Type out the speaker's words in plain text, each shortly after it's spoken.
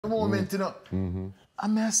moment, you know. I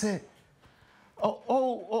may say,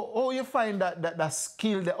 oh, you find that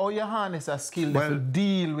skill, how you harness a skill to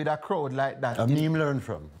deal with a crowd like that. A meme learn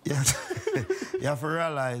from. Yeah. You have to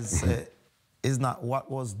realize it's not what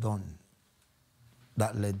was done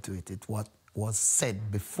that led to it. It's what was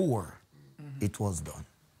said before it was done.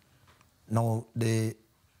 Now, the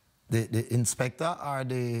inspector or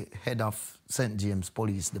the head of St. James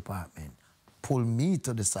Police Department pulled me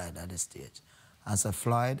to the side of the stage and said,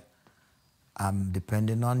 Floyd, I'm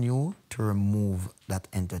depending on you to remove that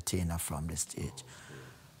entertainer from the stage.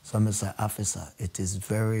 So I say, officer, it is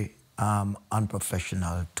very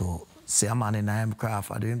unprofessional to say a man in a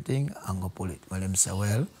craft or doing thing and go pull it. Well, him say,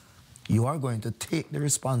 well, you are going to take the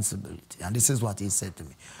responsibility. And this is what he said to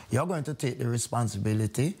me. You're going to take the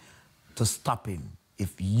responsibility to stop him.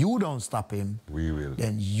 If you don't stop him, we will.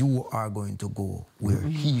 Then you are going to go where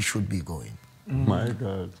he should be going. My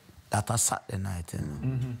God. That was Saturday night, you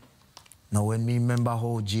know. Now, when me remember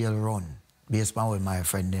how jail run, based on what my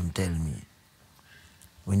friend them tell me,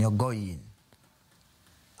 when you go in,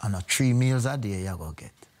 and 3 meals a day you go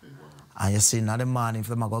get. And you see in the morning, if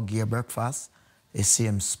them go give breakfast, you see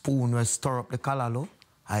him spoon will stir up the callaloo,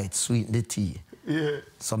 and it sweeten the tea. Yeah.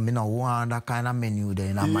 So me no want that kind of menu there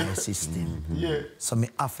in my system. So me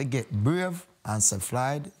have to get brave and say,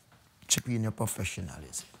 Floyd, chip in your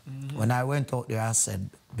professionalism. When I went out there, I said,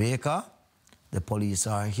 Bayka, the police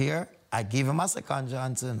are here. I gave him a second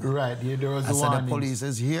chance. You know? Right, yeah, there was I said, the police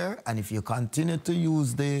is here, and if you continue to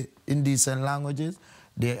use the indecent languages,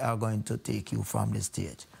 they are going to take you from the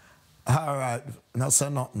stage. All right, no say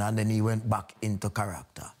nothing, and then he went back into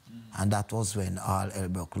character. And that was when all hell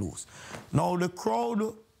broke loose. Now the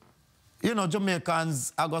crowd, you know,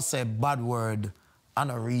 Jamaicans, I gotta say bad word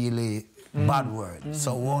and a really bad word.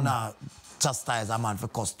 So we wanna chastise a man for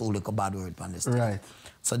cuss too like a bad word on the stage. Right.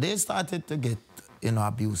 So they started to get, you know,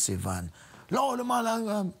 abusive and, Lord, the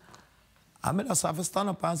man, I mean, I have to stand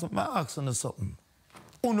up and say, I ask you something.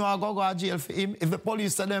 Unuh I go to jail for him. If the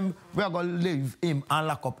police tell them, we are going to leave him and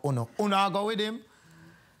lock up Unuh. Unuh I go with him.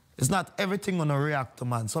 It's not everything going to react to,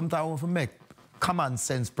 man. Sometimes we have to make common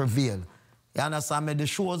sense prevail. You understand me? The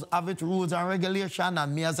shows have its rules and regulations,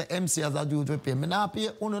 and me as an MC, as a dude, we pay. Me not pay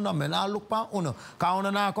Unuh, no. Me not look for Unuh, because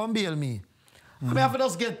Unuh not come bail me. I have to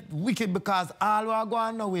just get wicked because all we are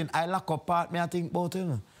going now when I lock up part, me I think about it.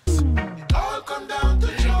 It all come down to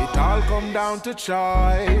choice. It all come down to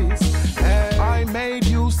choice. Hey. I made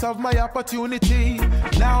use of my opportunity.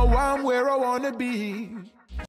 Now I'm where I want to be.